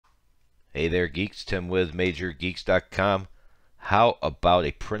Hey there, geeks. Tim with MajorGeeks.com. How about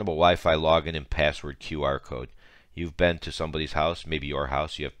a printable Wi-Fi login and password QR code? You've been to somebody's house, maybe your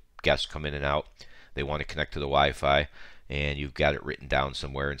house. You have guests come in and out. They want to connect to the Wi-Fi, and you've got it written down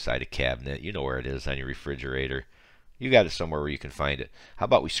somewhere inside a cabinet. You know where it is, on your refrigerator. You got it somewhere where you can find it. How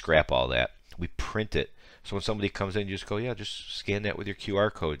about we scrap all that? We print it. So when somebody comes in, you just go, yeah, just scan that with your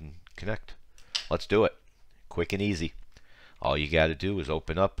QR code and connect. Let's do it. Quick and easy. All you got to do is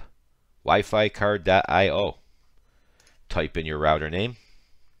open up WiFiCard.io. Type in your router name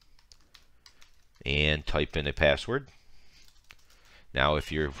and type in a password. Now,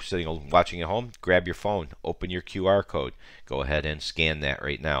 if you're sitting watching at home, grab your phone, open your QR code, go ahead and scan that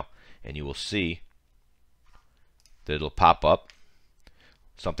right now, and you will see that it'll pop up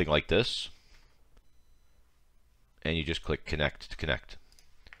something like this, and you just click connect to connect.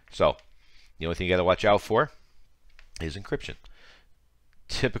 So the only thing you got to watch out for is encryption.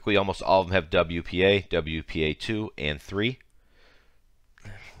 Typically, almost all of them have WPA, WPA2, and 3.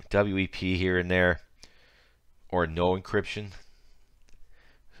 WEP here and there, or no encryption.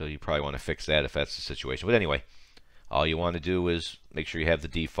 So you probably want to fix that if that's the situation. But anyway, all you want to do is make sure you have the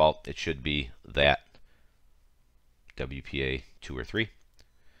default. It should be that WPA 2 or 3.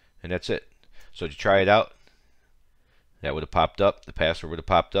 And that's it. So to try it out, that would have popped up, the password would have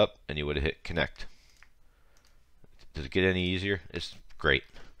popped up, and you would have hit connect. Does it get any easier? It's great.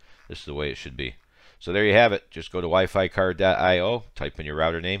 This is the way it should be. So there you have it. Just go to WiFiCard.io, type in your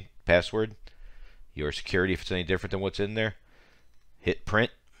router name, password, your security if it's any different than what's in there. Hit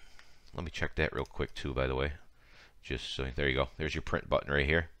print. Let me check that real quick too, by the way. Just so there you go. There's your print button right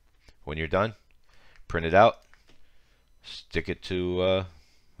here. When you're done, print it out, stick it to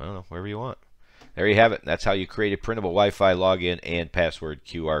I don't know, wherever you want. There you have it. That's how you create a printable Wi-Fi login and password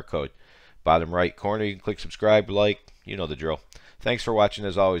QR code. Bottom right corner, you can click subscribe, like, you know the drill. Thanks for watching.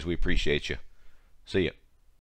 As always, we appreciate you. See ya.